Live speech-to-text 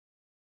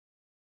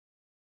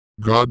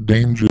God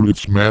danger,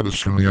 it's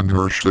Madison and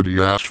her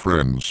shitty ass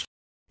friends.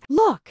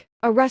 Look,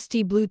 a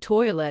rusty blue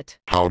toilet.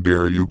 How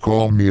dare you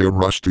call me a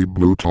rusty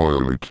blue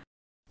toilet?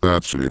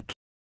 That's it.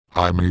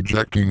 I'm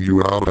ejecting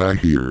you out of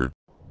here.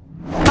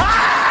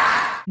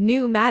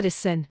 New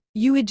Madison,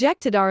 you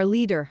ejected our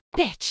leader,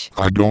 bitch.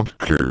 I don't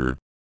care.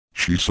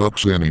 She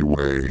sucks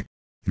anyway.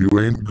 You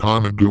ain't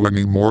gonna do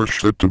any more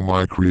shit to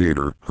my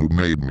creator who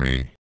made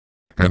me.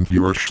 And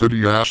your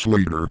shitty ass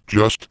leader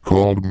just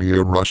called me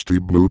a rusty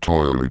blue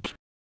toilet.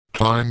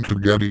 Time to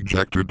get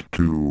ejected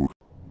too.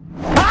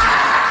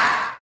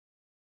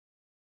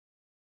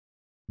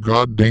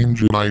 God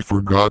danger, I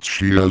forgot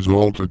she has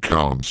alt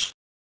accounts.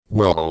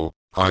 Well,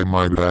 I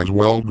might as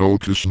well go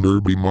to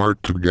Snurby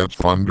Mart to get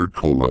Thunder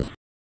Cola.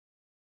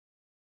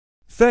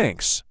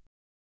 Thanks.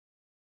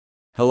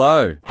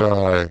 Hello.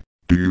 Hi,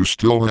 do you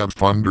still have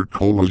Thunder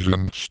Colas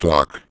in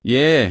stock?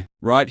 Yeah,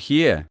 right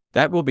here.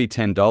 That will be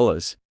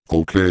 $10.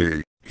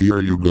 Okay, here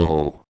you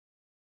go.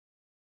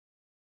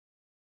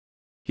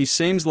 He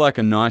seems like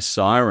a nice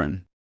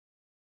siren.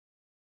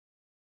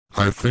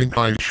 I think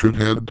I should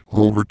head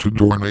over to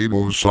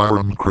Tornado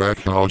Siren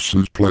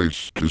Crackhouse's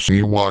place to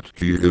see what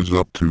he is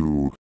up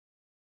to.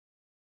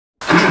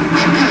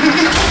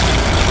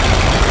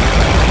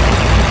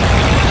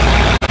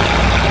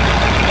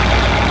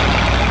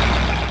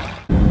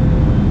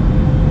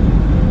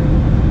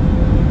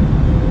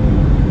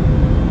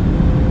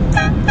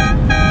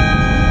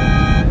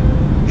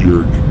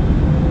 Jerk.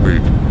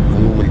 Wait,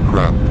 holy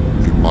crap,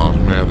 you lost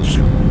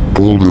Madison.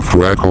 Pull the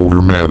frack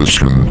over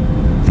Madison.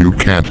 You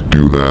can't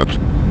do that.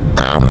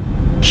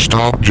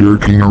 Stop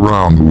jerking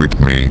around with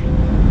me.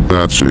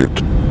 That's it.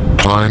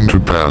 Time to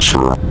pass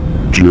her.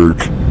 Jerk.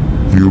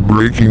 You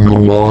breaking the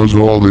laws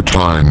all the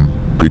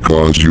time,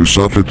 because you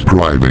suck at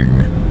driving.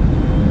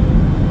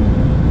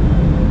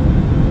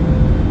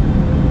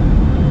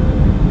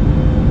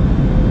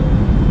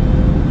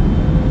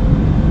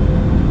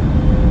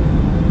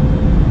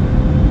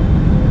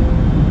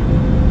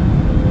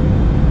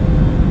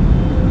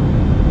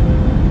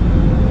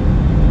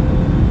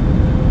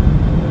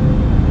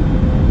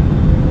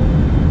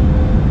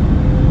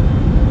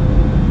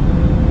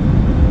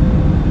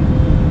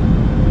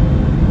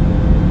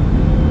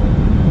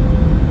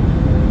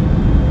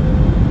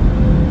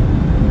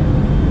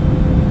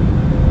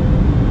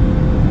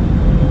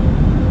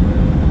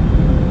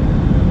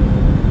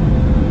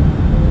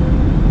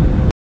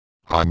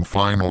 I'm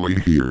finally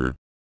here.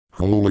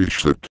 Holy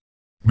shit.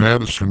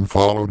 Madison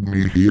followed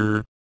me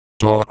here?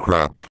 Aw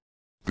crap.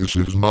 This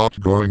is not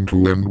going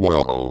to end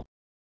well.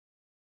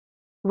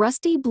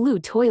 Rusty blue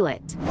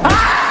toilet.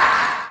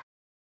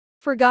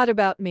 Forgot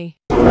about me.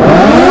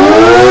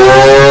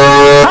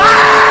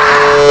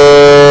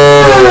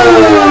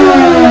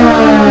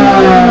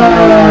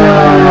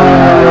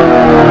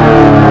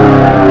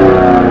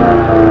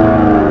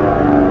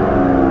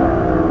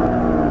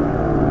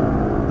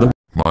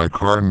 My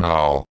car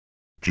now.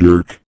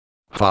 Jerk.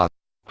 Fat,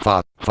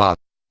 fat, fat.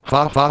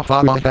 Fa fa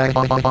fa my bag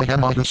on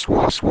the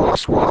swa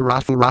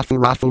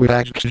raffle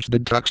bag the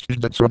ducks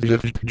that's from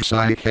the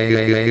side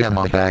hey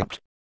my bag.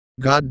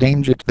 God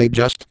dang it, they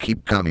just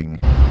keep coming.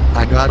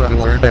 I gotta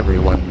alert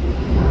everyone.